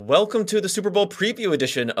Welcome to the Super Bowl preview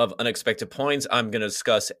edition of Unexpected Points. I'm going to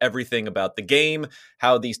discuss everything about the game,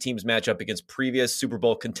 how these teams match up against previous Super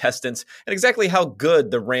Bowl contestants, and exactly how good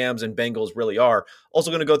the Rams and Bengals really are. Also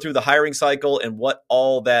going to go through the hiring cycle and what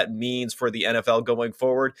all that means for the NFL going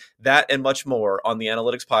forward. That and much more on the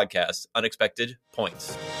Analytics Podcast, Unexpected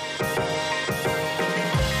Points.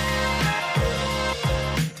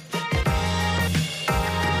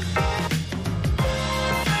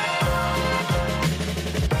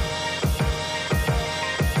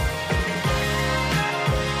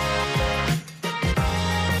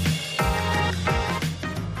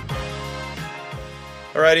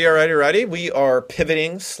 Alrighty. We are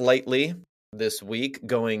pivoting slightly this week,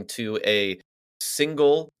 going to a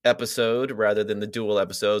single episode rather than the dual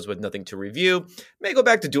episodes with nothing to review. May go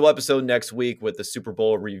back to dual episode next week with the Super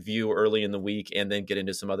Bowl review early in the week and then get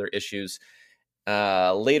into some other issues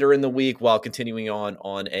later in the week while continuing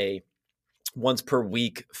on a once per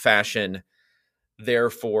week fashion,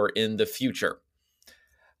 therefore, in the future.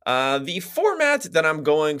 The format that I'm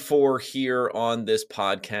going for here on this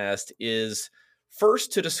podcast is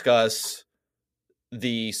first to discuss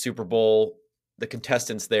the Super Bowl, the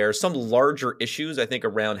contestants there, some larger issues, I think,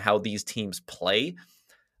 around how these teams play,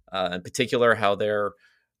 in particular, how they're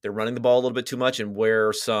running the ball a little bit too much and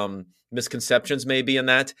where some misconceptions may be in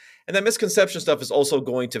that. And that misconception stuff is also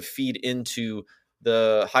going to feed into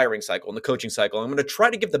the hiring cycle and the coaching cycle. I'm going to try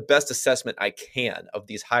to give the best assessment I can of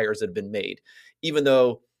these hires that have been made, even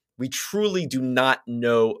though we truly do not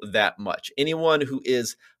know that much. Anyone who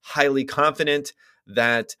is highly confident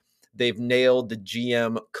that they've nailed the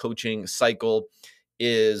GM coaching cycle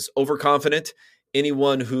is overconfident.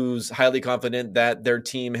 Anyone who's highly confident that their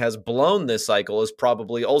team has blown this cycle is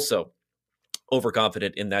probably also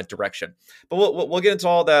overconfident in that direction. But we'll get into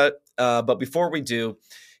all that. But before we do,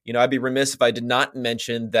 I'd be remiss if I did not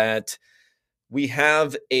mention that we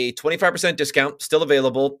have a 25% discount still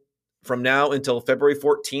available from now until February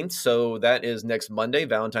 14th. So that is next Monday,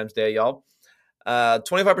 Valentine's Day, y'all.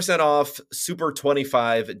 25% off, Super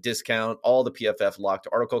 25 discount, all the PFF locked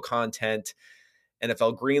article content,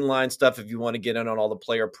 NFL Green Line stuff if you want to get in on all the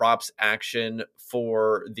player props action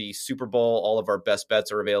for the Super Bowl. All of our best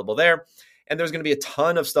bets are available there. And there's going to be a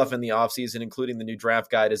ton of stuff in the offseason, including the new draft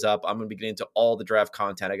guide is up. I'm going to be getting into all the draft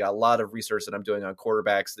content. I got a lot of research that I'm doing on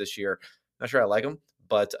quarterbacks this year. Not sure I like them,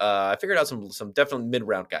 but I figured out some definitely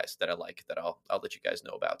mid-round guys that I like that I'll let you guys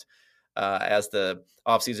know about as the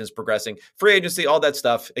offseason is progressing. Free agency, all that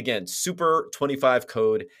stuff. Again, Super 25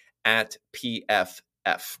 code at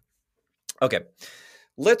PFF. Okay,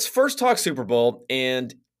 let's first talk Super Bowl.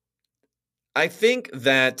 And I think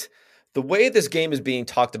that the way this game is being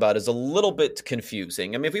talked about is a little bit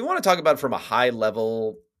confusing. I mean, if we want to talk about it from a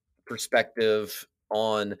high-level perspective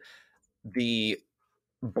on the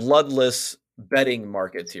bloodless betting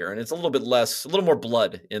markets here, and it's a little more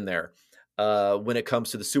blood in there when it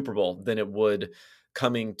comes to the Super Bowl than it would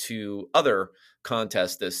coming to other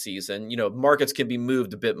contests this season. Markets can be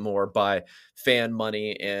moved a bit more by fan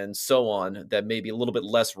money and so on that may be a little bit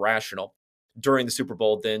less rational during the Super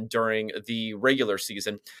Bowl than during the regular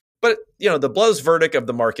season. But, the Buzz verdict of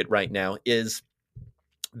the market right now is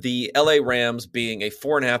the LA Rams being a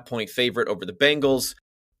 4.5 point favorite over the Bengals.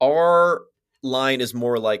 Our line is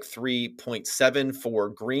more like 3.7 for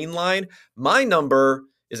Green Line. My number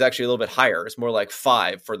is actually a little bit higher. It's more like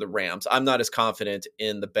 5 for the Rams. I'm not as confident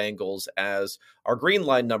in the Bengals as our Green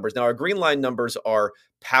Line numbers. Now, our Green Line numbers are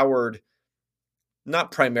powered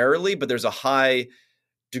not primarily, but there's a high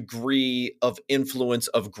degree of influence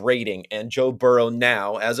of grading. And Joe Burrow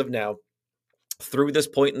now, as of now, through this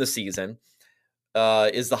point in the season,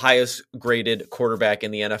 is the highest graded quarterback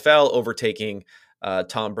in the NFL, overtaking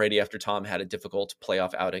Tom Brady after Tom had a difficult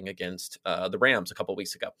playoff outing against the Rams a couple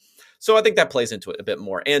weeks ago. So I think that plays into it a bit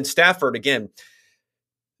more. And Stafford, again,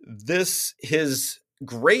 his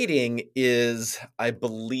grading is, I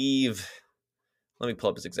believe, let me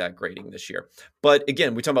pull up his exact grading this year. But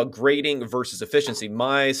again, we talk about grading versus efficiency.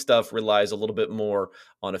 My stuff relies a little bit more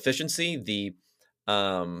on efficiency. The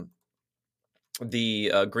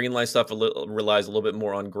Green Line stuff relies a little bit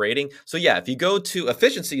more on grading. So yeah, if you go to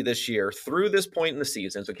efficiency this year through this point in the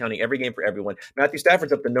season, so counting every game for everyone, Matthew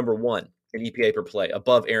Stafford's up to number 1 in EPA per play,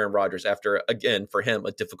 above Aaron Rodgers after, again, for him,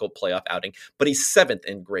 a difficult playoff outing. But he's 7th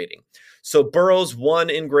in grading. So Burrow's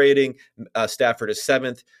 1 in grading. Stafford is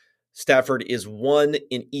 7th. Stafford is 1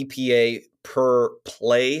 in EPA per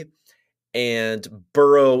play, and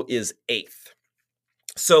Burrow is 8th.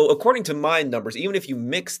 So according to my numbers, even if you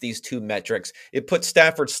mix these two metrics, it puts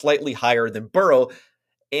Stafford slightly higher than Burrow.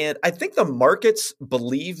 And I think the markets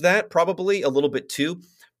believe that probably a little bit too.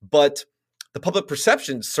 But The public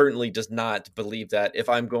perception certainly does not believe that. If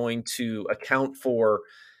I'm going to account for,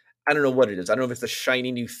 I don't know what it is. I don't know if it's the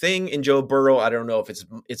shiny new thing in Joe Burrow. I don't know if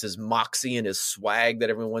it's his moxie and his swag that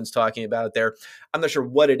everyone's talking about there. I'm not sure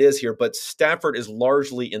what it is here, but Stafford is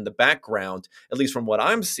largely in the background, at least from what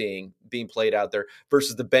I'm seeing being played out there,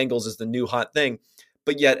 versus the Bengals is the new hot thing.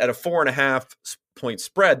 But yet at a 4.5 point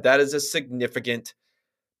spread, that is a significant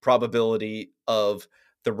probability of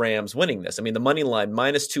the Rams winning this. I mean, the money line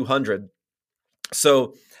minus 200.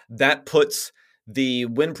 So that puts the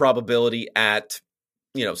win probability at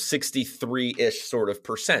 63-ish sort of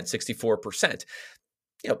percent, 64%.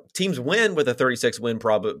 Teams win with a 36 win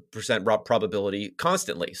percent probability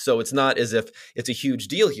constantly. So it's not as if it's a huge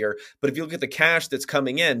deal here. But if you look at the cash that's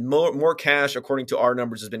coming in, more cash, according to our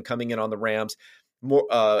numbers, has been coming in on the Rams, more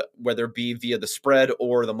whether it be via the spread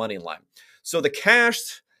or the money line. So the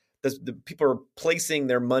cash, the people are placing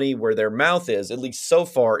their money where their mouth is, at least so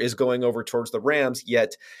far, is going over towards the Rams,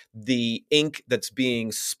 yet the ink that's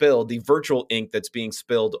being spilled, the virtual ink that's being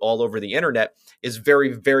spilled all over the internet is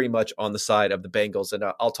very, very much on the side of the Bengals. And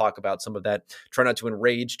I'll talk about some of that. Try not to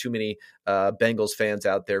enrage too many Bengals fans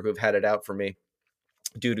out there who have had it out for me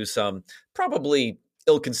due to some probably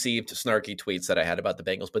ill-conceived, snarky tweets that I had about the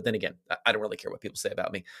Bengals. But then again, I don't really care what people say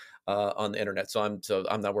about me on the internet, so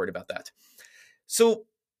I'm not worried about that. So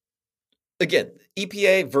again,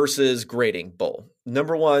 EPA versus grading bowl.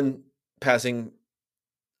 Number 1 passing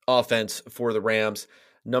offense for the Rams.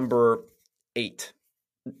 Number 8,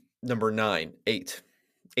 9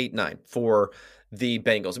 for the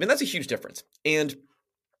Bengals. I mean, that's a huge difference. And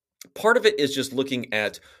part of it is just looking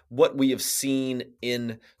at what we have seen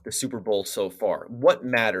in the Super Bowl so far. What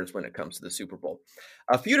matters when it comes to the Super Bowl?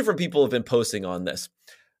 A few different people have been posting on this.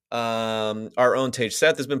 Our own Tage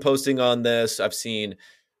Seth has been posting on this. I've seen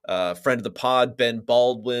friend of the pod, Ben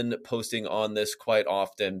Baldwin, posting on this quite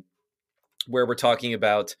often, where we're talking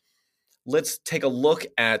about, let's take a look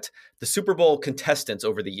at the Super Bowl contestants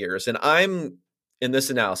over the years. And I'm in this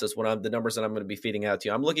analysis, the numbers that I'm going to be feeding out to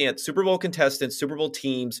you, I'm looking at Super Bowl contestants, Super Bowl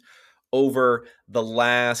teams over the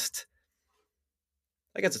last,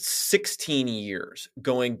 I guess it's 16 years,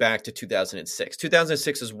 going back to 2006.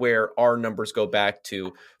 2006 is where our numbers go back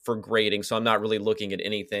to for grading. So I'm not really looking at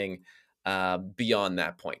anything beyond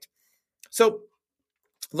that point. So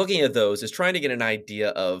looking at those is trying to get an idea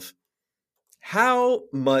of how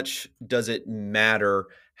much does it matter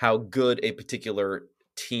how good a particular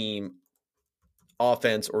team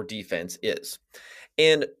offense or defense is.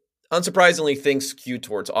 And unsurprisingly, things skew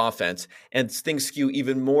towards offense, and things skew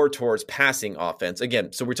even more towards passing offense.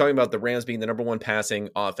 Again, so we're talking about the Rams being the number 1 passing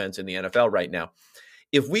offense in the NFL right now.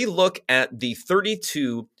 If we look at the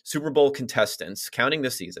 32 Super Bowl contestants counting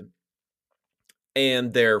this season,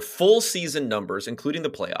 and their full season numbers, including the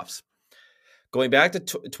playoffs, going back to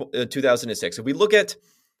 2006, if we look at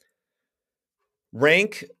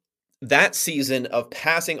rank that season of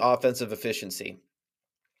passing offensive efficiency,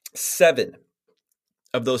 7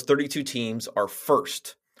 of those 32 teams are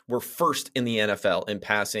first. We're first in the NFL in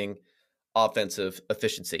passing offensive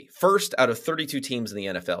efficiency. First out of 32 teams in the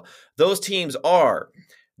NFL. Those teams are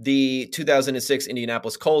the 2006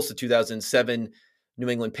 Indianapolis Colts, the 2007 New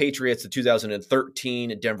England Patriots, the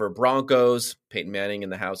 2013 Denver Broncos, Peyton Manning in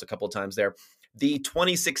the house a couple of times there, the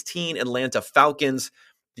 2016 Atlanta Falcons,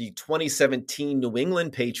 the 2017 New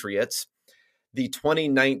England Patriots, the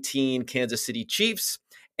 2019 Kansas City Chiefs,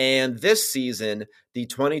 and this season, the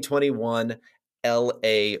 2021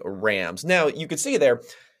 LA Rams. Now, you can see there,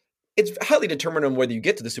 it's highly determined on whether you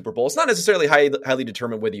get to the Super Bowl. It's not necessarily highly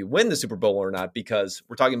determined whether you win the Super Bowl or not, because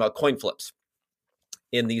we're talking about coin flips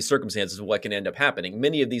in these circumstances of what can end up happening.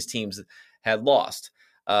 Many of these teams had lost.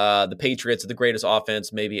 The Patriots, the greatest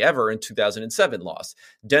offense maybe ever in 2007, lost.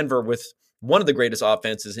 Denver, with one of the greatest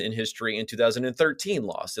offenses in history in 2013,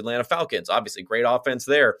 lost. Atlanta Falcons, obviously great offense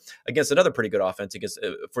there against another pretty good offense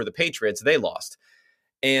for the Patriots. They lost,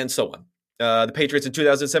 and so on. The Patriots in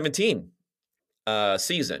 2017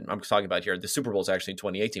 season, I'm talking about here, the Super Bowl is actually in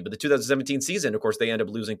 2018, but the 2017 season, of course, they end up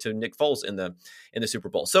losing to Nick Foles in the Super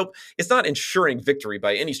Bowl. So it's not ensuring victory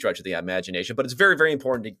by any stretch of the imagination, but it's very, very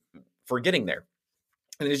important for getting there.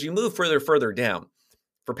 And as you move further down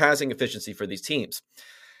for passing efficiency for these teams,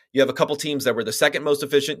 you have a couple teams that were the second most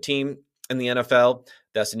efficient team in the NFL.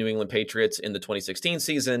 That's the New England Patriots in the 2016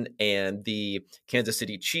 season and the Kansas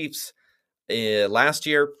City Chiefs last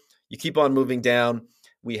year. You keep on moving down.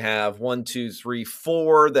 We have 1, 2, 3,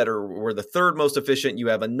 4 that were the third most efficient. You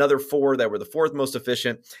have another 4 that were the fourth most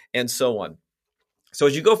efficient, and so on. So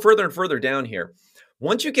as you go further and further down here,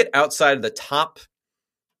 once you get outside of the top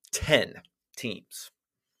 10 teams,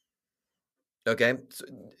 Okay. So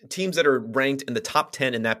teams that are ranked in the top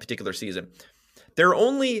 10 in that particular season. There are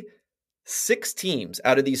only 6 teams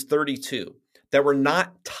out of these 32 that were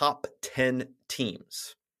not top 10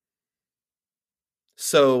 teams.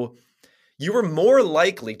 So you were more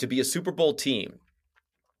likely to be a Super Bowl team,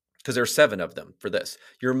 because there are 7 of them for this.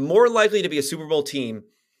 You're more likely to be a Super Bowl team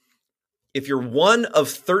if you're one of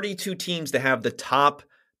 32 teams to have the top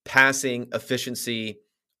passing efficiency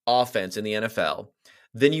offense in the NFL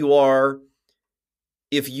than you are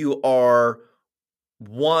if you are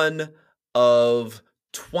one of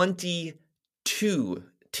 22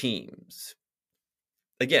 teams.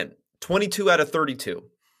 Again, 22 out of 32.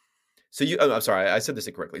 So I'm sorry, I said this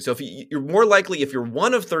incorrectly. So if you're more likely if you're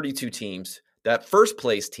one of 32 teams, that first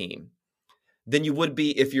place team, than you would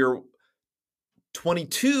be if you're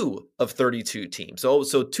 22 of 32 teams. So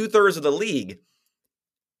 2/3 of the league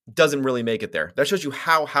doesn't really make it there. That shows you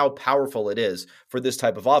how powerful it is for this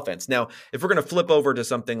type of offense. Now, if we're going to flip over to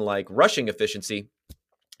something like rushing efficiency,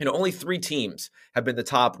 only 3 teams have been the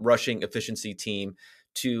top rushing efficiency team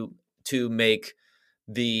to make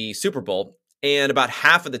the Super Bowl, and about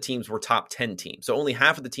half of the teams were top 10 teams. So only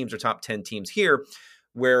half of the teams are top 10 teams here,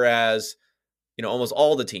 whereas almost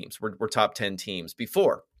all the teams were top 10 teams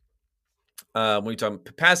before. When we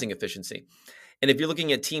talk passing efficiency. And if you're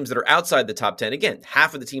looking at teams that are outside the top 10, again,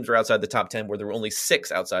 half of the teams are outside the top 10, where there were only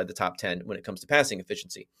 6 outside the top 10 when it comes to passing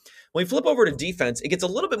efficiency. When we flip over to defense, it gets a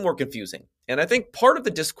little bit more confusing. And I think part of the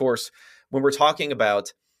discourse when we're talking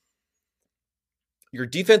about your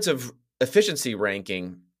defensive efficiency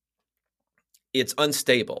ranking, it's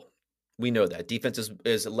unstable. We know that defense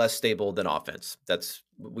is less stable than offense. That's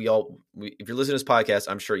if you're listening to this podcast,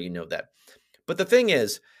 I'm sure you know that. But the thing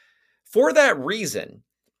is, for that reason,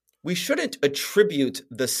 we shouldn't attribute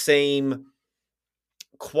the same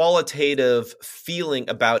qualitative feeling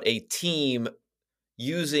about a team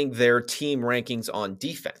using their team rankings on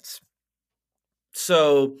defense.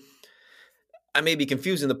 So I may be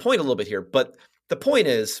confusing the point a little bit here, but the point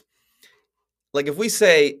is, like if we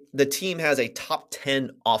say the team has a top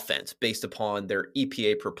 10 offense based upon their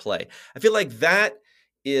EPA per play, I feel like that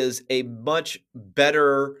is a much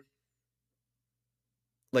better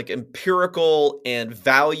empirical and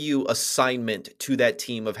value assignment to that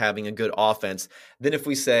team of having a good offense than if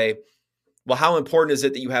we say, well, how important is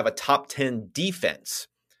it that you have a top 10 defense?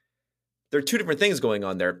 There are 2 different things going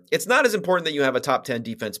on there. It's not as important that you have a top 10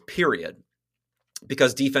 defense, period,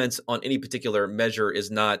 because defense on any particular measure is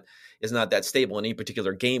not that stable. In any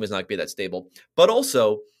particular game is not going to be that stable. But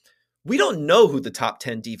also, we don't know who the top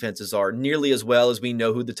 10 defenses are nearly as well as we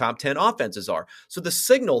know who the top 10 offenses are. So the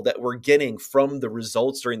signal that we're getting from the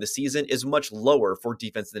results during the season is much lower for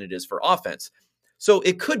defense than it is for offense. So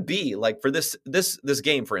it could be like for this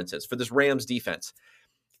game, for instance, for this Rams defense,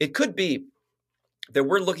 it could be that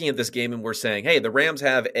we're looking at this game and we're saying, hey, the Rams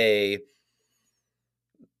have a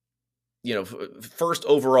first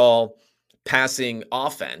overall passing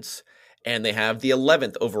offense, and they have the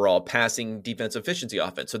 11th overall passing defense efficiency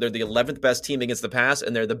offense. So they're the 11th best team against the pass,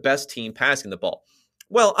 and they're the best team passing the ball.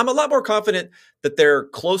 Well, I'm a lot more confident that they're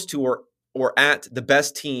close to or at the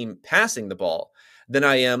best team passing the ball than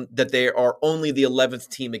I am that they are only the 11th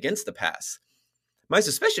team against the pass. My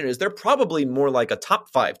suspicion is they're probably more like a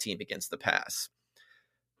top 5 team against the pass.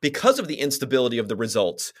 Because of the instability of the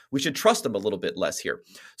results, we should trust them a little bit less here.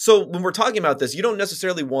 So when we're talking about this, you don't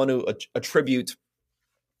necessarily want to attribute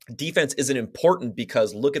defense isn't important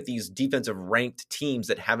because look at these defensive ranked teams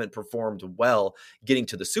that haven't performed well getting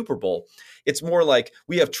to the Super Bowl. It's more like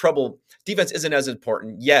we have trouble. Defense isn't as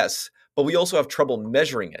important, yes, but we also have trouble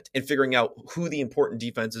measuring it and figuring out who the important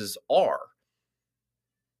defenses are.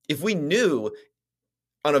 If we knew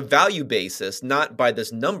on a value basis, not by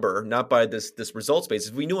this number, not by this results basis,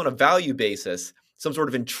 if we knew on a value basis, some sort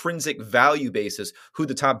of intrinsic value basis, who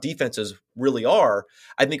the top defenses really are,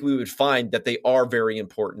 I think we would find that they are very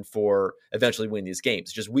important for eventually winning these games.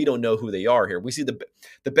 It's just we don't know who they are here. We see the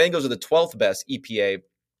Bengals are the 12th best EPA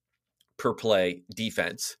per play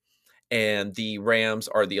defense, and the Rams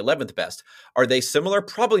are the 11th best. Are they similar?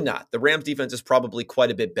 Probably not. The Rams defense is probably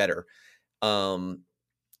quite a bit better.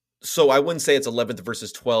 So I wouldn't say it's 11th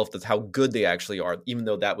versus 12th. That's how good they actually are, even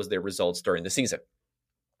though that was their results during the season.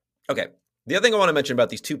 Okay. The other thing I want to mention about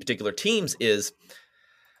these 2 particular teams is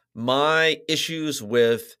my issues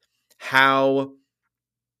with how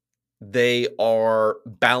they are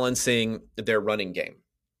balancing their running game.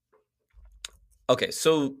 Okay,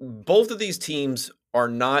 so both of these teams are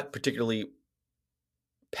not particularly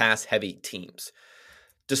pass-heavy teams.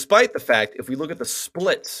 Despite the fact, if we look at the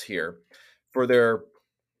splits here for their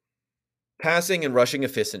passing and rushing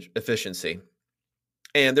efficiency,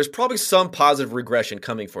 and there's probably some positive regression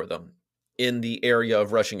coming for them in the area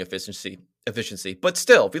of rushing efficiency. But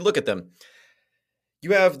still, if we look at them,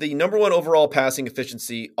 you have the number one overall passing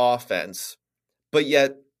efficiency offense, but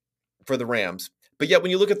yet for the Rams. But yet when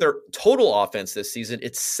you look at their total offense this season,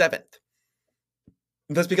 it's 7th.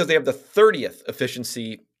 And that's because they have the 30th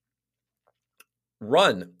efficiency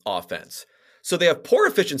run offense. So they have poor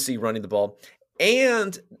efficiency running the ball,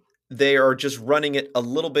 and they are just running it a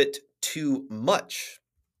little bit too much,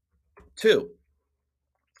 too.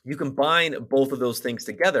 You combine both of those things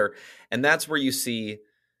together, and that's where you see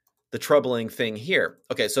the troubling thing here.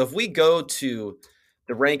 Okay, so if we go to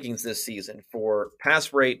the rankings this season for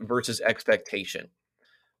pass rate versus expectation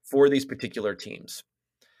for these particular teams,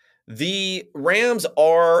 the Rams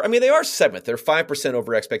are, they are 7th. They're 5%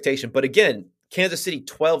 over expectation. But again, Kansas City,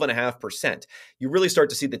 12.5%. You really start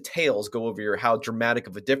to see the tails go over here, how dramatic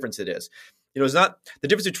of a difference it is. It's not the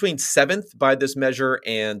difference between 7th by this measure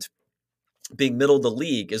and being middle of the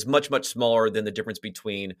league is much, much smaller than the difference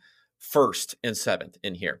between 1st and 7th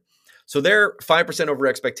in here. So they're 5% over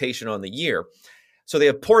expectation on the year. So they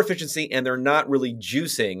have poor efficiency, and they're not really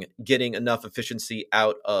juicing getting enough efficiency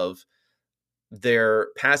out of their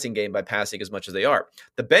passing game by passing as much as they are.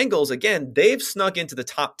 The Bengals, again, they've snuck into the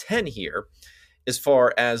top 10 here as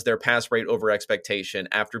far as their pass rate over expectation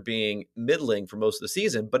after being middling for most of the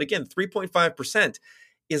season. But again, 3.5%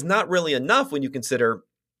 is not really enough when you consider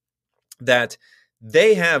that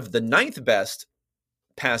they have the 9th best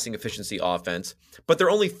passing efficiency offense, but they're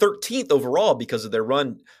only 13th overall because of their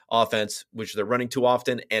run offense, which they're running too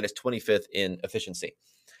often, and it's 25th in efficiency.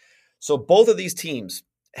 So both of these teams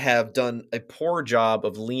have done a poor job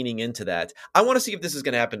of leaning into that. I want to see if this is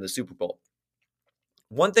going to happen in the Super Bowl.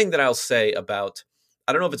 One thing that I'll say about,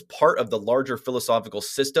 I don't know if it's part of the larger philosophical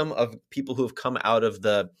system of people who have come out of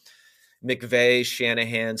the McVay,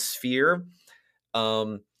 Shanahan sphere,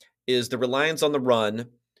 is the reliance on the run,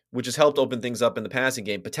 which has helped open things up in the passing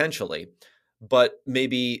game potentially, but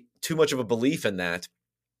maybe too much of a belief in that.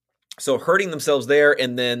 So hurting themselves there,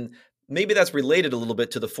 and then maybe that's related a little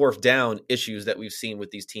bit to the 4th down issues that we've seen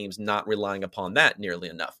with these teams not relying upon that nearly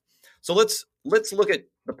enough. So let's look at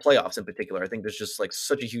the playoffs in particular. I think there's just like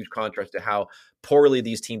such a huge contrast to how poorly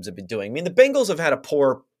these teams have been doing. The Bengals have had a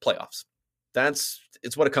poor playoffs.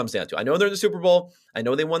 It's what it comes down to. I know they're in the Super Bowl. I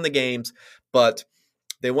know they won the games, but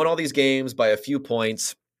they won all these games by a few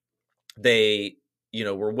points. They,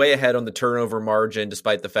 were way ahead on the turnover margin,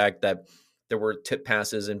 despite the fact that there were tip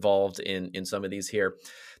passes involved in some of these here.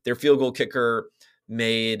 Their field goal kicker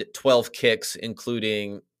made 12 kicks,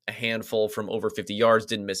 including a handful from over 50 yards,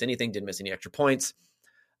 didn't miss anything, didn't miss any extra points.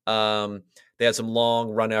 They had some long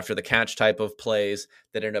run after the catch type of plays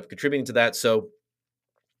that ended up contributing to that. So,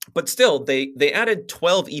 but still, they added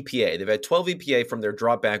 12 EPA. They've had 12 EPA from their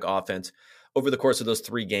drop back offense over the course of those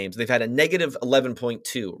 3 games. They've had a negative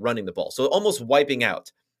 11.2 running the ball. So almost wiping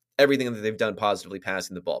out everything that they've done positively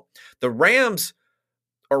passing the ball. The Rams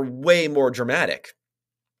are way more dramatic.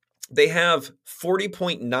 They have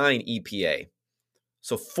 40.9 EPA.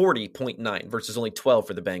 So 40.9 versus only 12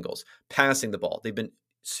 for the Bengals passing the ball. They've been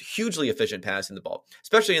hugely efficient passing the ball,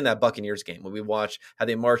 especially in that Buccaneers game when we watched how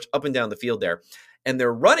they marched up and down the field there. And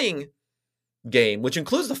their running game, which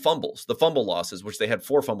includes the fumble losses, which they had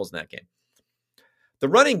 4 fumbles in that game. The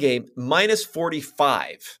running game, minus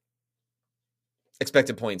 45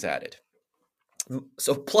 expected points added.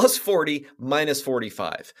 So plus 40, minus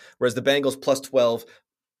 45, whereas the Bengals plus 12,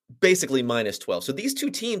 basically minus 12. So these two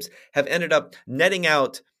teams have ended up netting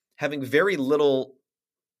out having very little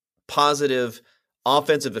positive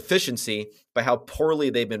offensive efficiency by how poorly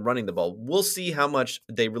they've been running the ball. We'll see how much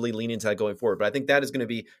they really lean into that going forward, but I think that is going to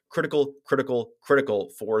be critical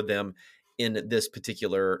for them in this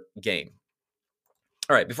particular game.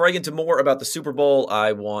 All right, before I get into more about the Super Bowl,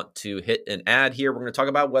 I want to hit an ad here. We're going to talk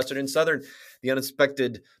about Western and Southern. The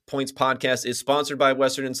Unexpected Points podcast is sponsored by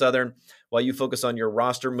Western and Southern. While you focus on your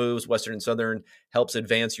roster moves, Western and Southern helps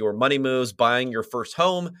advance your money moves, buying your first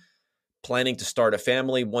home, planning to start a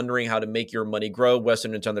family, wondering how to make your money grow.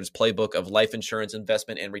 Western and Southern's playbook of life insurance,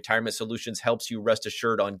 investment, and retirement solutions helps you rest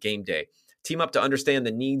assured on game day. Team up to understand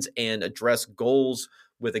the needs and address goals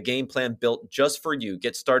with a game plan built just for you.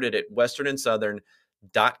 Get started at westernandSouthern.com/PFF.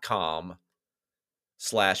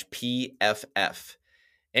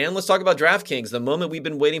 And let's talk about DraftKings. The moment we've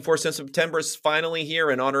been waiting for since September is finally here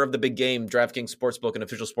in honor of the big game. DraftKings Sportsbook, an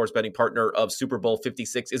official sports betting partner of Super Bowl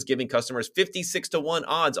 56, is giving customers 56-1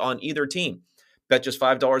 odds on either team. Bet just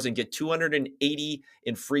 $5 and get $280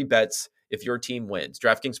 in free bets if your team wins.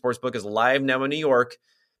 DraftKings Sportsbook is live now in New York,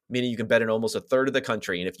 meaning you can bet in almost a third of the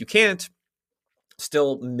country. And if you can't,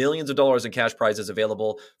 Still, millions of dollars in cash prizes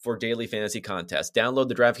available for daily fantasy contests. Download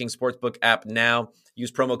the DraftKings Sportsbook app now.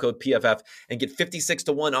 Use promo code PFF and get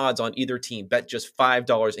 56-1 odds on either team. Bet just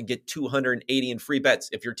 $5 and get $280 in free bets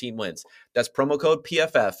if your team wins. That's promo code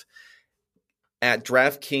PFF at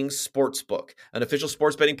DraftKings Sportsbook, an official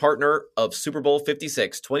sports betting partner of Super Bowl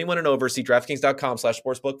 56. 21 and over. See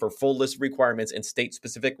DraftKings.com/sportsbook for full list of requirements and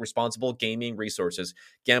state-specific responsible gaming resources.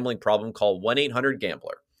 Gambling problem? Call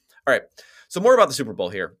 1-800-GAMBLER. All right. So more about the Super Bowl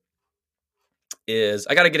here is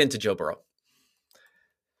I got to get into Joe Burrow.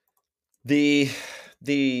 What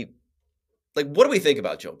do we think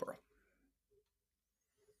about Joe Burrow?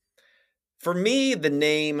 For me, the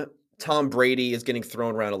name Tom Brady is getting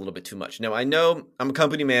thrown around a little bit too much. Now, I know I'm a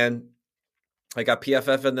company man. I got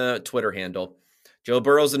PFF in the Twitter handle. Joe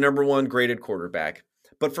Burrow's the number one graded quarterback.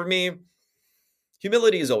 But for me,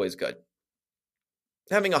 humility is always good.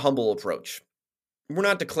 Having a humble approach. We're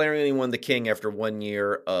not declaring anyone the king after 1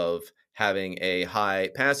 year of having a high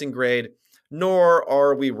passing grade, nor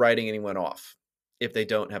are we writing anyone off if they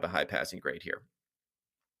don't have a high passing grade here.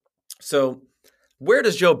 So where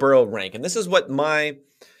does Joe Burrow rank? And this is what my,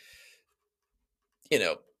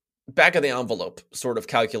 back of the envelope sort of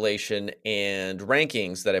calculation and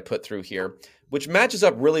rankings that I put through here, which matches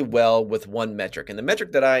up really well with one metric. And the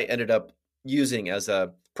metric that I ended up using as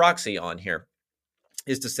a proxy on here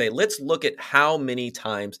is to say, let's look at how many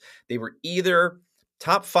times they were either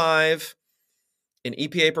top 5 in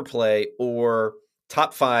EPA per play or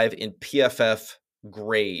top 5 in PFF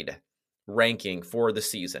grade ranking for the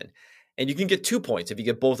season. And you can get 2 points if you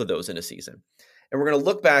get both of those in a season. And we're going to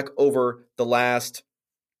look back over the last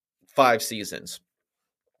 5 seasons.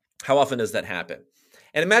 How often does that happen?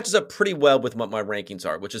 And it matches up pretty well with what my rankings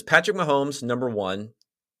are, which is Patrick Mahomes, number 1,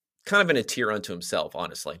 kind of in a tier unto himself,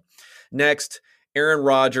 honestly. Next, Aaron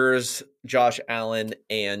Rodgers, Josh Allen,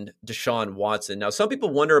 and Deshaun Watson. Now, some people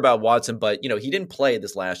wonder about Watson, but he didn't play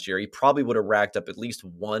this last year. He probably would have racked up at least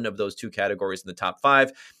one of those 2 categories in the top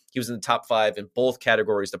 5. He was in the top 5 in both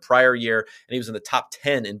categories the prior year, and he was in the top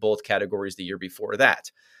 10 in both categories the year before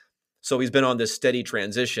that. So he's been on this steady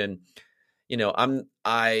transition. I'm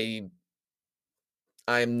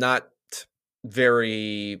not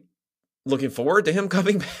very looking forward to him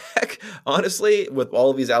coming back, honestly, with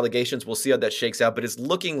all of these allegations. We'll see how that shakes out, but it's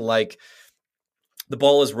looking like the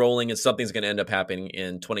ball is rolling and something's going to end up happening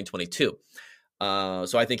in 2022.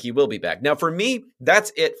 So I think he will be back. Now, for me,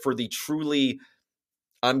 that's it for the truly,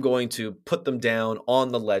 I'm going to put them down on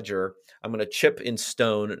the ledger. I'm going to chip in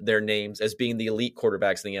stone their names as being the elite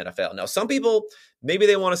quarterbacks in the NFL. Now, some people, maybe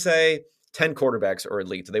they want to say 10 quarterbacks are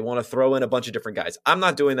elite. They want to throw in a bunch of different guys. I'm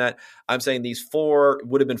not doing that. I'm saying these 4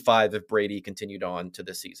 would have been 5 if Brady continued on to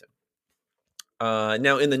this season.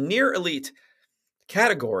 Now, in the near elite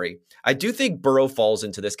category, I do think Burrow falls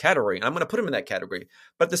into this category, and I'm going to put him in that category.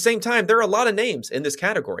 But at the same time, there are a lot of names in this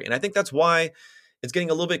category, and I think that's why it's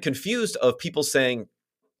getting a little bit confused of people saying,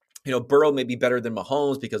 Burrow may be better than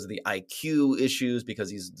Mahomes because of the IQ issues,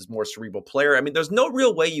 because he's this more cerebral player. I mean, there's no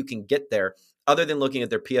real way you can get there other than looking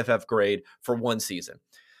at their PFF grade for one season.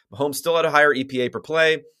 Mahomes still had a higher EPA per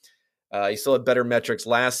play. He still had better metrics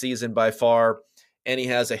last season by far. And he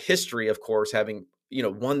has a history, of course, having,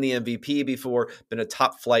 won the MVP before, been a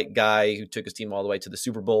top flight guy who took his team all the way to the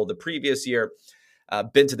Super Bowl the previous year,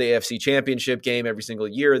 been to the AFC Championship game every single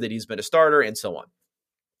year that he's been a starter, and so on.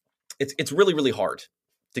 It's really, really hard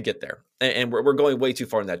to get there. And we're going way too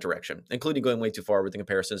far in that direction, including going way too far with the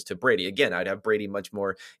comparisons to Brady. Again, I'd have Brady much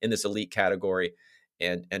more in this elite category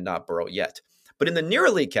and not Burrow yet. But in the near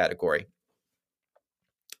elite category,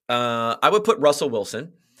 I would put Russell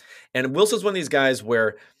Wilson. And Wilson's one of these guys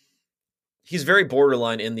where he's very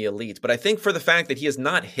borderline in the elite. But I think for the fact that he has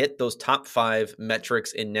not hit those top 5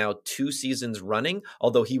 metrics in now 2 seasons running,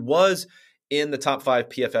 although he was in the top 5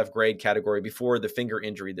 PFF grade category before the finger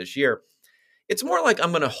injury this year, it's more like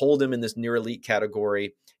I'm going to hold him in this near elite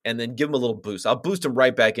category and then give him a little boost. I'll boost him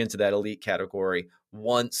right back into that elite category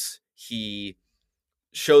once he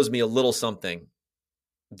shows me a little something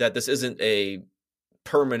that this isn't a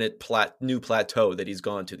permanent new plateau that he's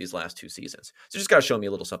gone to these last 2 seasons. So just got to show me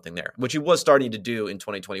a little something there, which he was starting to do in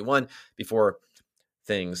 2021 before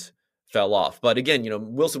things fell off. But again,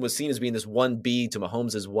 Wilson was seen as being this 1B to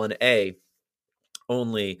Mahomes' 1A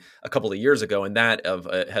only a couple of years ago, and that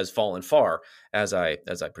has fallen far as I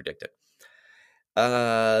predicted.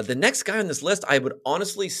 The next guy on this list, I would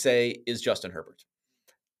honestly say, is Justin Herbert.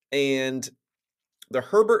 And the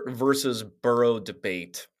Herbert versus Burrow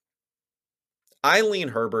debate, I lean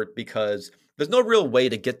Herbert because there's no real way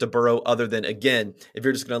to get to Burrow other than, again, if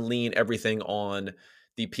you're just going to lean everything on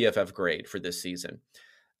the PFF grade for this season.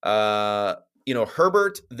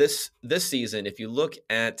 Herbert this season, if you look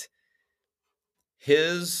at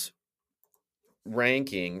his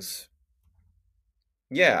rankings,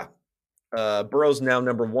 Burrow's now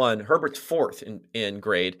number one. Herbert's fourth in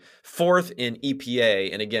grade, fourth in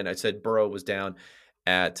EPA. And again, I said Burrow was down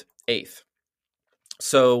at eighth.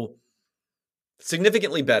 So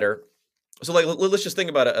significantly better. So let's just think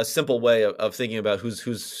about a simple way of thinking about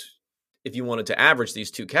who's, if you wanted to average these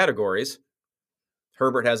two categories,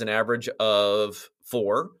 Herbert has an average of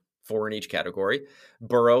four in each category.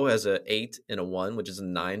 Burrow has an 8 and a 1, which is a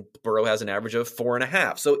 9. Burrow has an average of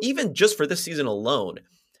 4.5. So even just for this season alone,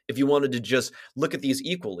 if you wanted to just look at these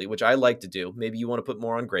equally, which I like to do, maybe you want to put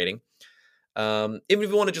more on grading. Even if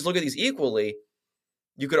you want to just look at these equally,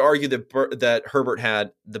 you could argue that Herbert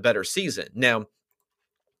had the better season. Now,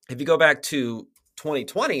 if you go back to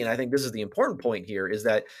 2020, and I think this is the important point here, is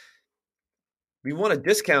that we want to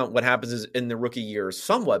discount what happens in the rookie years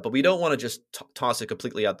somewhat, but we don't want to just toss it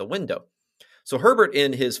completely out the window. So Herbert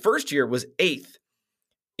in his first year was 8th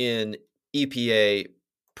in EPA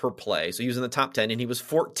per play. So he was in the top 10, and he was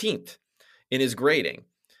 14th in his grading.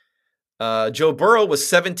 Joe Burrow was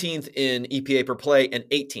 17th in EPA per play and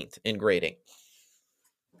 18th in grading.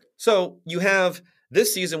 So you have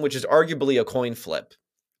this season, which is arguably a coin flip,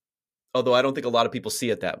 although I don't think a lot of people see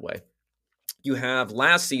it that way. You have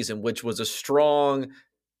last season, which was a strong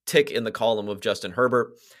tick in the column of Justin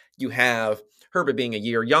Herbert. You have Herbert being a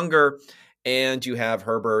year younger, and you have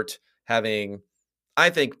Herbert having,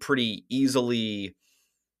 I think, pretty easily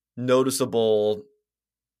noticeable,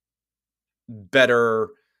 better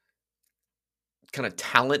kind of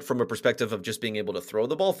talent from a perspective of just being able to throw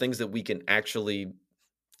the ball, things that we can actually,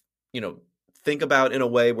 think about in a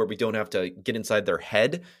way where we don't have to get inside their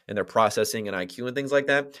head and their processing and IQ and things like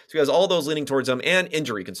that. So he has all those leaning towards him, and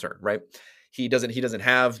injury concern, right? He doesn't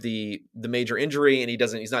have the major injury, and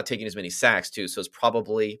he's not taking as many sacks too. So it's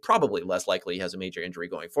probably less likely he has a major injury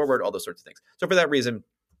going forward, all those sorts of things. So for that reason,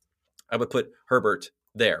 I would put Herbert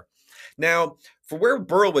there. Now, for where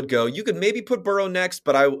Burrow would go, you could maybe put Burrow next,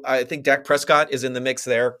 but I think Dak Prescott is in the mix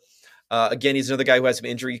there. Again, he's another guy who has some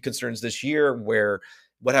injury concerns this year, where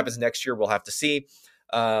what happens next year, we'll have to see.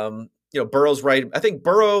 Burrow's right. I think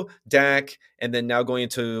Burrow, Dak, and then now going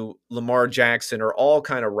into Lamar Jackson are all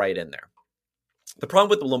kind of right in there. The problem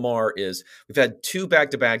with Lamar is we've had 2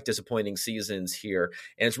 back-to-back disappointing seasons here,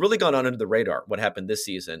 and it's really gone under the radar what happened this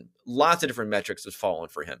season. Lots of different metrics have fallen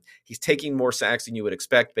for him. He's taking more sacks than you would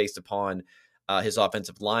expect based upon his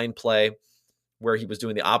offensive line play, where he was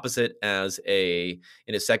doing the opposite in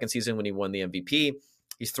his second season when he won the MVP.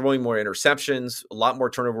 He's throwing more interceptions, a lot more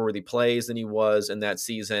turnover-worthy plays than he was in that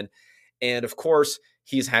season. And, of course,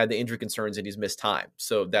 he's had the injury concerns and he's missed time.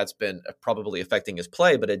 So that's been probably affecting his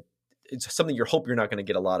play, but it's something you hope you're not going to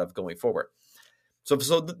get a lot of going forward. So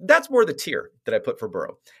that's more the tier that I put for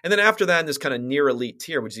Burrow. And then after that, in this kind of near elite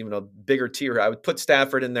tier, which is even a bigger tier, I would put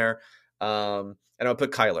Stafford in there, and I would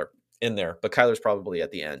put Kyler in there. But Kyler's probably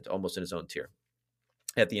at the end, almost in his own tier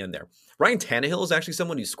at the end there. Ryan Tannehill is actually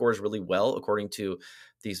someone who scores really well according to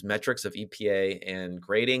these metrics of EPA and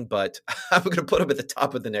grading, but I'm going to put him at the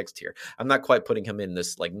top of the next tier. I'm not quite putting him in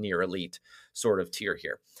this like near elite sort of tier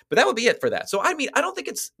here, but that would be it for that. So, I mean, I don't think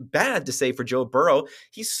it's bad to say for Joe Burrow,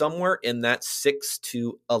 he's somewhere in that 6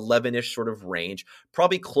 to 11-ish sort of range,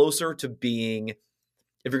 probably closer to being,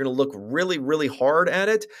 if you're going to look really, really hard at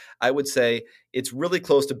it, I would say it's really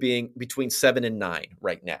close to being between 7 and 9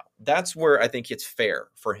 right now. That's where I think it's fair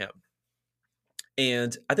for him.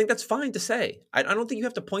 And I think that's fine to say. I don't think you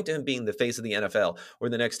have to point to him being the face of the NFL or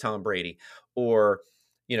the next Tom Brady or,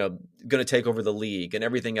 going to take over the league and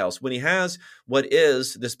everything else. When he has what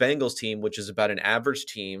is this Bengals team, which is about an average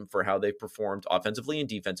team for how they've performed offensively and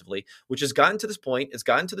defensively, which has gotten to this point, it's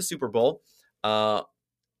gotten to the Super Bowl. That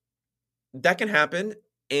can happen.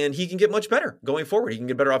 And he can get much better going forward. He can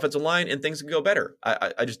get better offensive line and things can go better.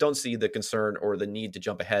 I just don't see the concern or the need to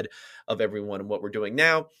jump ahead of everyone in what we're doing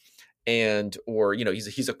now. Or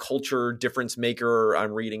he's a culture difference maker.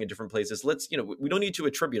 I'm reading in different places. We don't need to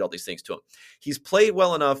attribute all these things to him. He's played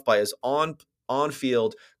well enough by his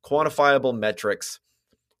on-field quantifiable metrics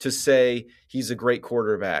to say he's a great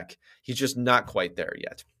quarterback. He's just not quite there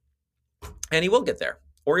yet. And he will get there,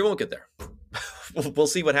 or he won't get there. We'll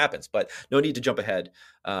see what happens, but no need to jump ahead.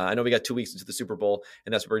 I know we got 2 weeks into the Super Bowl,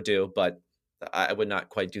 and that's what we're due, but I would not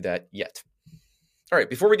quite do that yet. All right,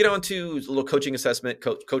 before we get on to a little coaching assessment,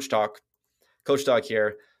 coach talk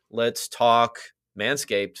here, let's talk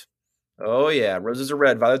Manscaped. Oh, yeah, roses are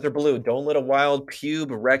red, violets are blue. Don't let a wild pube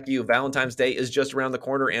wreck you. Valentine's Day is just around the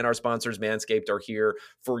corner, and our sponsors, Manscaped, are here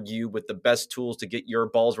for you with the best tools to get your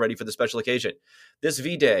balls ready for the special occasion. This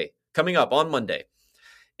V-Day, coming up on Monday,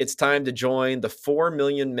 It's time to join the 4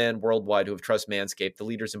 million men worldwide who have trusted Manscaped, the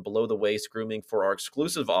leaders in below-the-waist grooming. For our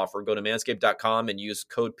exclusive offer, go to manscaped.com and use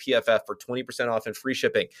code PFF for 20% off and free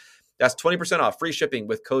shipping. That's 20% off free shipping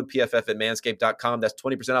with code PFF at manscaped.com. That's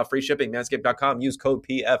 20% off free shipping, manscaped.com. Use code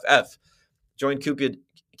PFF. Join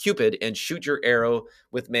Cupid and shoot your arrow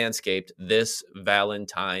with Manscaped this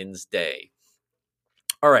Valentine's Day.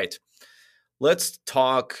 All right, let's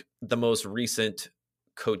talk the most recent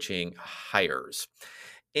coaching hires.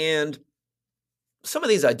 And some of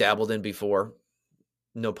these I dabbled in before,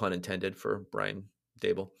 no pun intended for Brian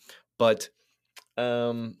Daboll, but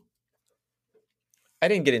I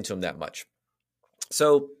didn't get into them that much.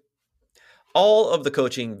 So all of the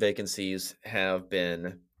coaching vacancies have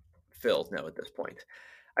been filled now at this point.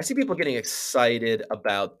 I see people getting excited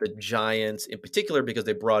about the Giants in particular because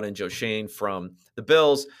they brought in Joe Schoen from the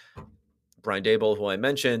Bills. Brian Daboll, who I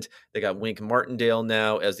mentioned, they got Wink Martindale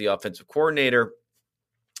now as the offensive coordinator.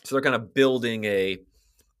 So they're kind of building a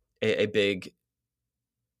big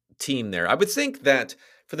team there. I would think that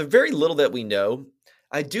for the very little that we know,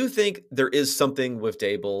 I do think there is something with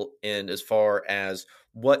Daboll in as far as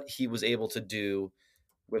what he was able to do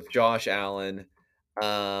with Josh Allen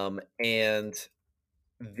and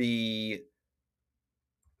the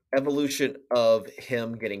evolution of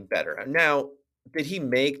him getting better. Now, did he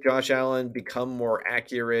make Josh Allen become more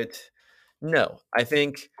accurate? No. I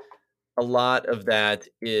think a lot of that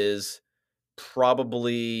is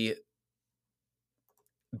probably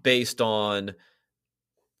based on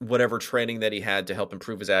whatever training that he had to help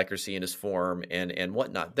improve his accuracy and his form and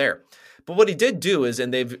whatnot there. But what he did do is,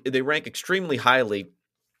 and they rank extremely highly,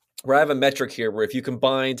 where I have a metric here where if you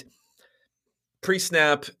combined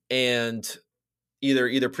pre-snap and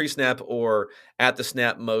either pre-snap or at the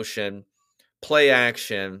snap motion, play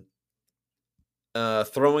action,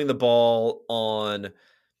 throwing the ball on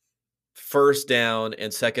first down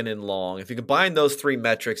and second and long. If you combine those three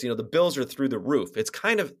metrics, the Bills are through the roof. It's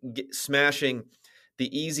kind of smashing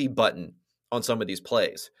the easy button on some of these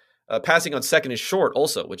plays. Passing on second is short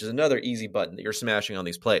also, which is another easy button that you're smashing on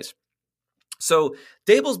these plays. So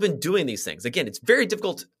Daboll's been doing these things. Again, it's very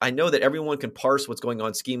difficult. I know that everyone can parse what's going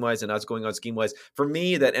on scheme-wise and not what's going on scheme-wise. For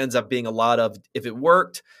me, that ends up being a lot of, if it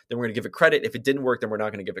worked, then we're going to give it credit. If it didn't work, then we're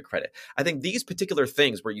not going to give it credit. I think these particular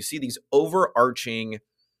things where you see these overarching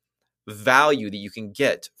value that you can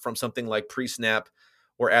get from something like pre-snap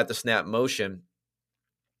or at the snap motion,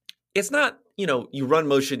 it's not, you run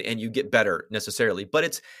motion and you get better necessarily,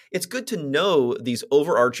 but it's good to know these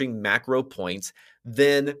overarching macro points,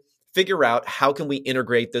 then figure out how can we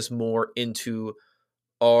integrate this more into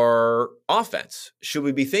our offense. Should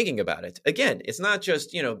we be thinking about it? Again, it's not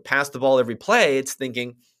just, pass the ball every play. It's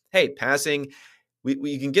thinking, hey, passing,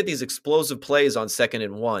 we can get these explosive plays on 2nd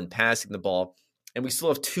and 1, passing the ball, and we still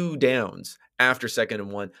have 2 downs after 2nd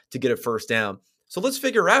and 1 to get a first down. So let's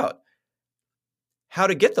figure out how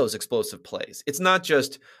to get those explosive plays. It's not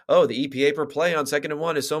just, the EPA per play on 2nd and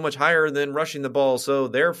 1 is so much higher than rushing the ball, so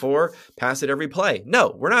therefore pass it every play.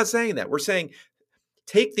 No, we're not saying that. We're saying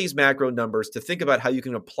take these macro numbers to think about how you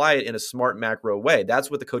can apply it in a smart macro way.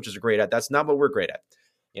 That's what the coaches are great at. That's not what we're great at.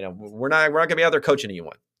 We're not going to be out there coaching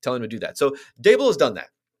anyone, telling them to do that. So Daboll has done that.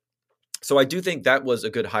 So I do think that was a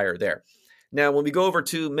good hire there. Now, when we go over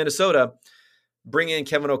to Minnesota, bring in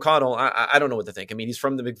Kevin O'Connell, I don't know what to think. I mean, he's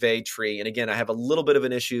from the McVay tree. And again, I have a little bit of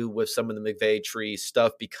an issue with some of the McVay tree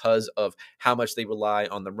stuff because of how much they rely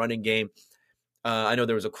on the running game. I know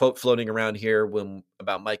there was a quote floating around here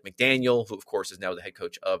about Mike McDaniel, who, of course, is now the head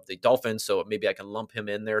coach of the Dolphins. So maybe I can lump him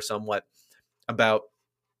in there somewhat about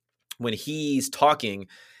when he's talking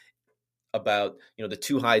about, the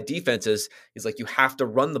too high defenses. He's like, you have to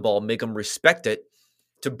run the ball, make them respect it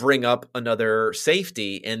to bring up another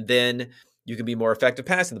safety. And then you can be more effective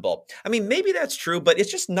passing the ball. I mean, maybe that's true, but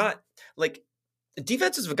it's just not like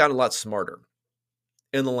defenses have gotten a lot smarter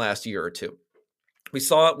in the last year or two. We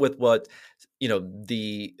saw it with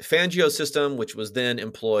the Fangio system, which was then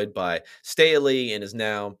employed by Staley and is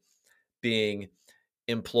now being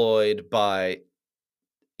employed by,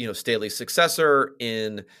 Staley's successor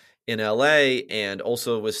in LA and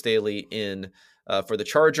also with Staley for the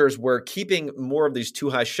Chargers. We're keeping more of these too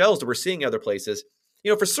high shells that we're seeing other places.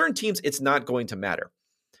 For certain teams, it's not going to matter.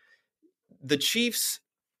 The Chiefs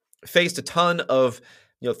faced a ton of,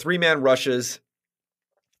 3-man rushes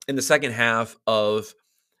in the second half of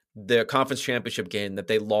the conference championship game that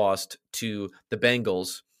they lost to the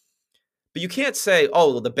Bengals. But you can't say,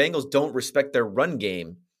 the Bengals don't respect their run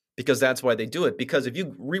game because that's why they do it. Because if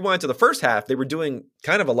you rewind to the first half, they were doing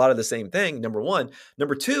kind of a lot of the same thing, number one.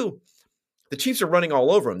 Number two, the Chiefs are running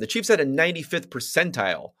all over them. The Chiefs had a 95th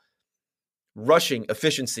percentile rushing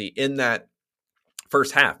efficiency in that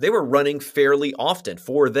first half. They were running fairly often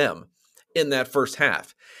for them in that first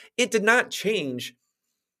half. It did not change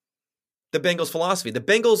the Bengals' philosophy. The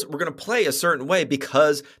Bengals were going to play a certain way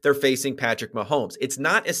because they're facing Patrick Mahomes. It's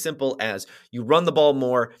not as simple as you run the ball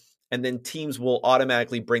more and then teams will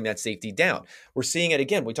automatically bring that safety down. We're seeing it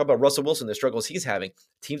again. We talk about Russell Wilson, the struggles he's having.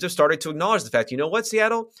 Teams have started to acknowledge the fact, you know what,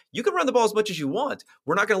 Seattle? You can run the ball as much as you want.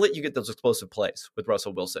 We're not going to let you get those explosive plays with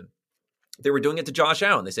Russell Wilson. They were doing it to Josh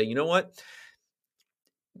Allen. They say, you know what?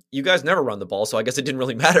 You guys never run the ball, so I guess it didn't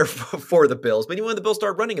really matter for the Bills. But even when the Bills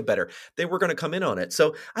started running it better, they were going to come in on it.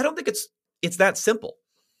 So I don't think it's that simple.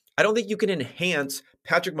 I don't think you can enhance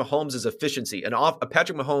Patrick Mahomes' efficiency, a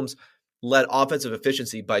Patrick Mahomes-led offensive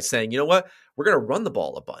efficiency by saying, you know what, we're going to run the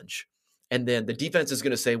ball a bunch. And then the defense is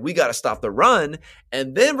going to say, we got to stop the run,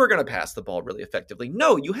 and then we're going to pass the ball really effectively.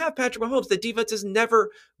 No, you have Patrick Mahomes. The defense is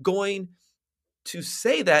never going to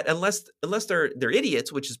say that unless they're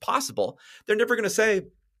idiots, which is possible. They're never going to say,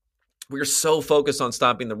 we're so focused on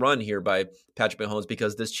stopping the run here by Patrick Mahomes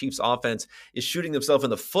because this Chiefs offense is shooting themselves in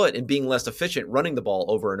the foot and being less efficient running the ball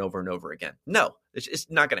over and over and over again. No, it's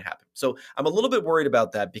not going to happen. So I'm a little bit worried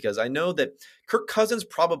about that because I know that Kirk Cousins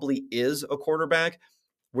probably is a quarterback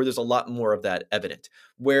where there's a lot more of that evident,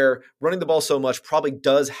 where running the ball so much probably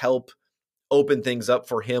does help open things up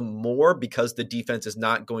for him more because the defense is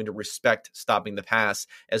not going to respect stopping the pass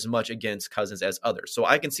as much against Cousins as others. So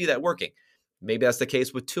I can see that working. Maybe that's the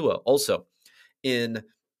case with Tua also in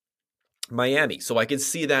Miami. So I can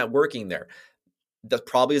see that working there. That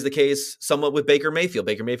probably is the case somewhat with Baker Mayfield.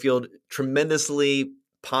 Baker Mayfield, tremendously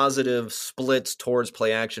positive splits towards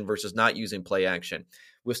play action versus not using play action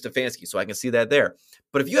with Stefanski. So I can see that there.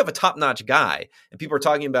 But if you have a top-notch guy and people are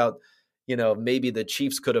talking about, you know, maybe the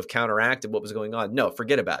Chiefs could have counteracted what was going on. No,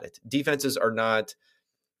 forget about it. Defenses are not,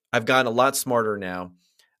 I've gotten a lot smarter now.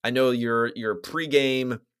 I know your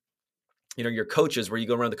pregame, you know, your coaches where you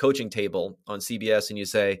go around the coaching table on CBS and you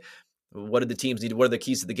say, what did the teams need? What are the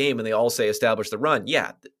keys to the game? And they all say establish the run.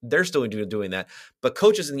 Yeah, they're still doing that. But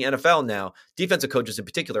coaches in the NFL now, defensive coaches in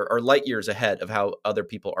particular, are light years ahead of how other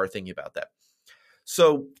people are thinking about that.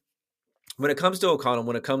 So when it comes to O'Connell,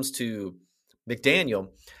 when it comes to McDaniel,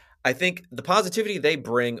 I think the positivity they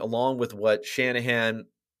bring along with what Shanahan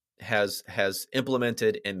has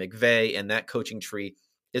implemented and McVay and that coaching tree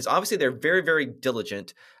is obviously they're very, very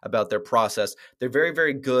diligent about their process. They're very,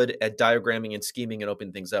 very good at diagramming and scheming and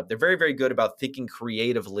opening things up. They're very, very good about thinking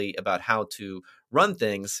creatively about how to run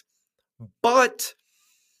things. But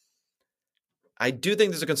I do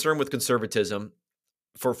think there's a concern with conservatism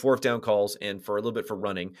for fourth down calls and for a little bit for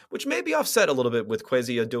running, which may be offset a little bit with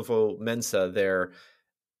Kwesi Adofo-Mensah there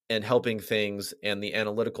and helping things and the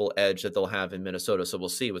analytical edge that they'll have in Minnesota. So we'll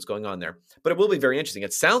see what's going on there. But it will be very interesting.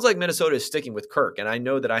 It sounds like Minnesota is sticking with Kirk. And I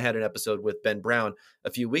know that I had an episode with Ben Brown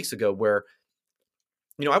a few weeks ago where,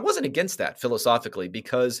 you know, I wasn't against that philosophically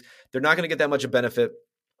because they're not going to get that much of benefit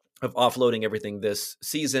of offloading everything this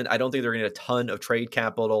season. I don't think they're going to get a ton of trade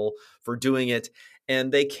capital for doing it.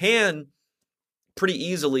 And they can pretty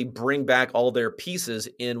easily bring back all their pieces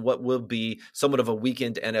in what will be somewhat of a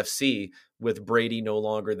weakened NFC with Brady no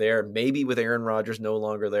longer there, maybe with Aaron Rodgers no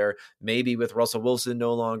longer there, maybe with Russell Wilson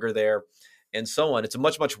no longer there, and so on. It's a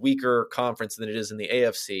much, much weaker conference than it is in the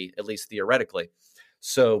AFC, at least theoretically.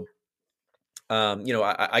 So, you know,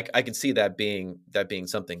 I can see that being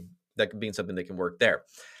something that can work there.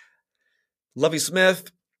 Lovie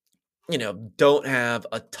Smith, you know, don't have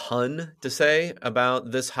a ton to say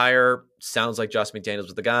about this hire. Sounds like Josh McDaniels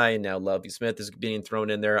was the guy, and now Lovie Smith is being thrown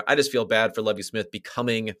in there. I just feel bad for Lovie Smith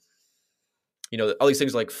becoming, you know, all these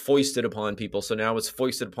things like foisted upon people. So now what's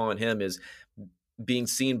foisted upon him is being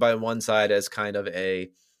seen by one side as kind of a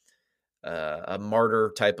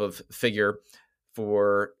martyr type of figure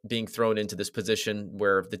for being thrown into this position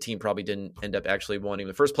where the team probably didn't end up actually wanting in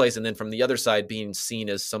the first place. And then from the other side, being seen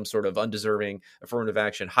as some sort of undeserving affirmative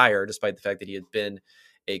action hire, despite the fact that he had been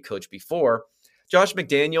a coach before. Josh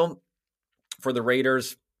McDaniel for the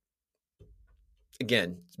Raiders,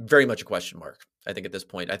 again, very much a question mark, I think, at this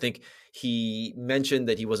point. I think he mentioned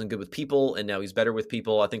that he wasn't good with people, and now he's better with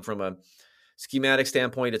people. I think from a schematic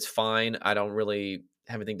standpoint, it's fine. I don't really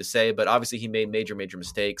have anything to say, but obviously he made major, major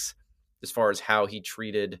mistakes as far as how he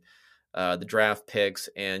treated the draft picks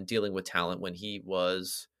and dealing with talent when he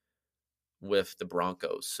was with the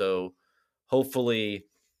Broncos. So hopefully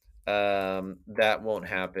that won't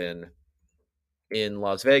happen in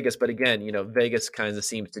Las Vegas. But again, you know, Vegas kind of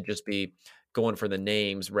seems to just be going for the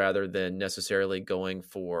names rather than necessarily going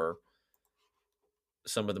for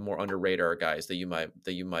some of the more under radar guys that you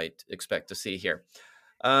might expect to see here.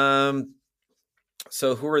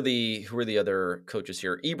 So who are the other coaches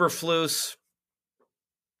here? Eberflus,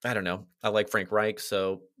 I don't know. I like Frank Reich,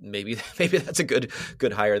 so maybe that's a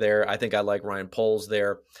good hire there. I think I like Ryan Poles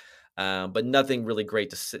there, but nothing really great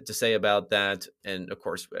to say about that. And of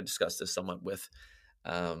course, I discussed this somewhat with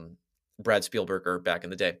Brad Spielberger back in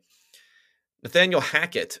the day. Nathaniel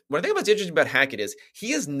Hackett. What I think what's interesting about Hackett is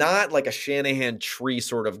he is not like a Shanahan tree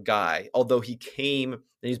sort of guy, although he came and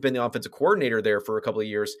he's been the offensive coordinator there for a couple of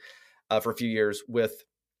years, for a few years with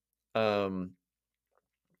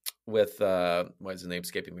why is his name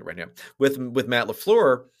escaping me right now? With Matt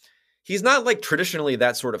LaFleur. He's not like traditionally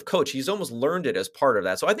that sort of coach. He's almost learned it as part of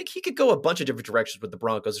that. So I think he could go a bunch of different directions with the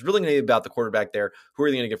Broncos. It's really going to be about the quarterback there. Who are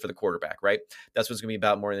they going to get for the quarterback, right? That's what's going to be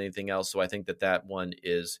about more than anything else. So I think that one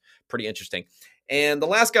is pretty interesting. And the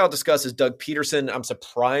last guy I'll discuss is Doug Peterson. I'm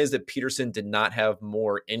surprised that Peterson did not have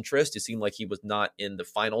more interest. It seemed like he was not in the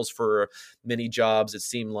finals for many jobs. It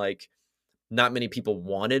seemed like not many people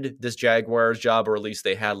wanted this Jaguars job, or at least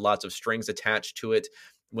they had lots of strings attached to it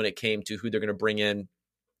when it came to who they're going to bring in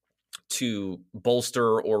to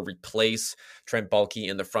bolster or replace Trent Baalke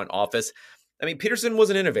in the front office. I mean, Peterson was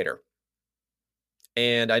an innovator.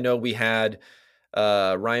 And I know we had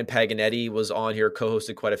Ryan Paganetti was on here,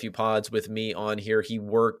 co-hosted quite a few pods with me on here. He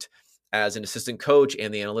worked as an assistant coach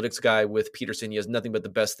and the analytics guy with Peterson. He has nothing but the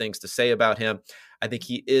best things to say about him. I think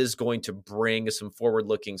he is going to bring some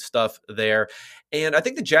forward-looking stuff there. And I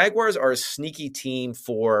think the Jaguars are a sneaky team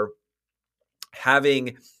for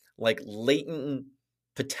having like latent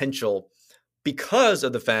potential because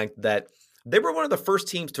of the fact that they were one of the first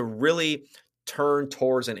teams to really turn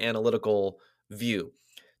towards an analytical view.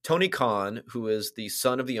 Tony Khan, who is the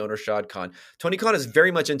son of the owner, Shad Khan, Tony Khan is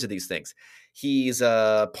very much into these things. He's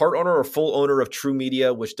a part owner or full owner of True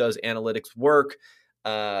Media, which does analytics work.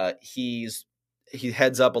 He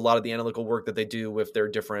heads up a lot of the analytical work that they do with their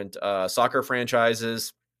different soccer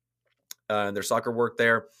franchises and their soccer work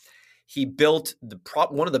there. He built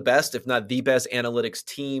one of the best, if not the best, analytics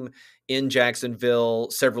team in Jacksonville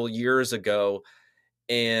several years ago,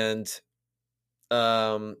 and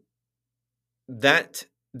that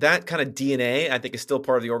kind of DNA, I think, is still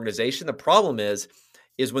part of the organization. The problem is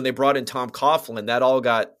when they brought in Tom Coughlin, that all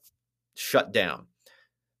got shut down.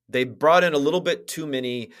 They brought in a little bit too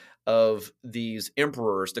many of these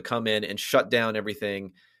emperors to come in and shut down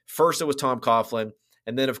everything. First, it was Tom Coughlin,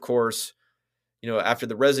 and then, of course, after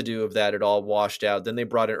the residue of that, it all washed out. Then they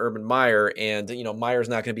brought in Urban Meyer, and, Meyer's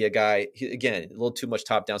not going to be a guy, again, a little too much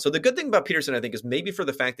top down. So the good thing about Peterson, I think, is maybe for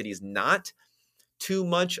the fact that he's not too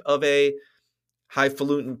much of a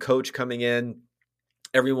highfalutin coach coming in,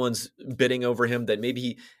 everyone's bidding over him, that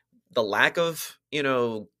maybe the lack of,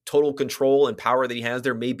 total control and power that he has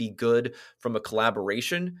there may be good from a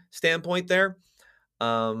collaboration standpoint there.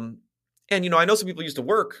 And, I know some people used to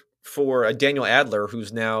work for Daniel Adler,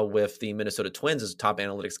 who's now with the Minnesota Twins as a top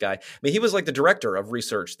analytics guy. I mean, he was like the director of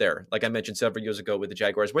research there, like I mentioned several years ago with the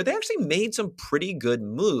Jaguars, where they actually made some pretty good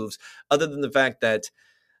moves, other than the fact that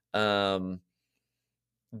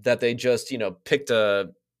that they just,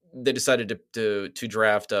 they decided to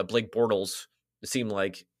draft Blake Bortles. It seemed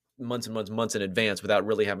like months and months in advance without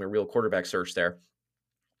really having a real quarterback search there.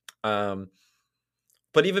 But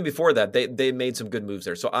even before that, they made some good moves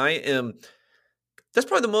there. So that's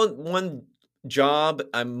probably the one job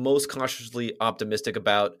I'm most cautiously optimistic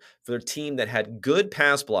about for their team that had good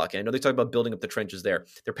pass blocking. I know they talk about building up the trenches there.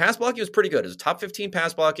 Their pass blocking was pretty good. It was top 15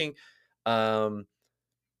 pass blocking. Trevor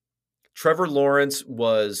Lawrence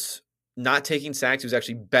was not taking sacks. He was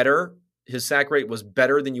actually better. His sack rate was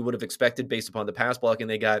better than you would have expected based upon the pass blocking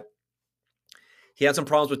they got. He had some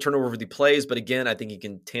problems with turnover of the plays, but again, I think he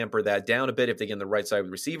can tamper that down a bit if they get on the right side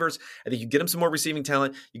with receivers. I think you get him some more receiving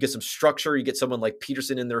talent. You get some structure. You get someone like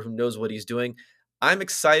Peterson in there who knows what he's doing. I'm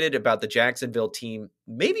excited about the Jacksonville team,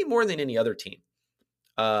 maybe more than any other team,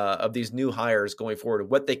 of these new hires going forward,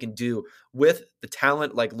 what they can do with the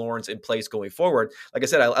talent like Lawrence in place going forward. Like I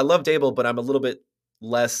said, I love Dable, but I'm a little bit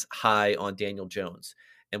less high on Daniel Jones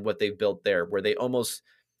and what they've built there, where they almost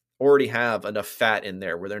already have enough fat in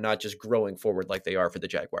there where they're not just growing forward like they are for the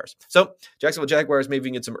Jaguars. So Jacksonville Jaguars, maybe we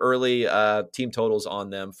can get some early team totals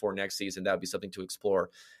on them for next season. That would be something to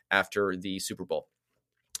explore after the Super Bowl.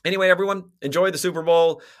 Anyway, everyone, enjoy the Super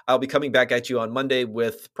Bowl. I'll be coming back at you on Monday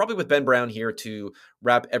probably with Ben Brown here to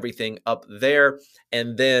wrap everything up there.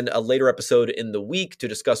 And then a later episode in the week to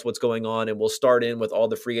discuss what's going on. And we'll start in with all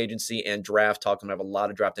the free agency and draft talk. I'm going to have a lot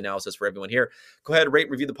of draft analysis for everyone here. Go ahead, rate,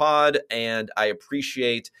 review the pod. And I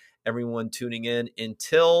appreciate everyone tuning in.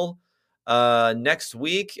 Until next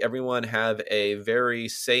week, everyone have a very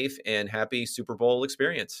safe and happy Super Bowl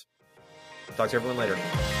experience. Talk to everyone later.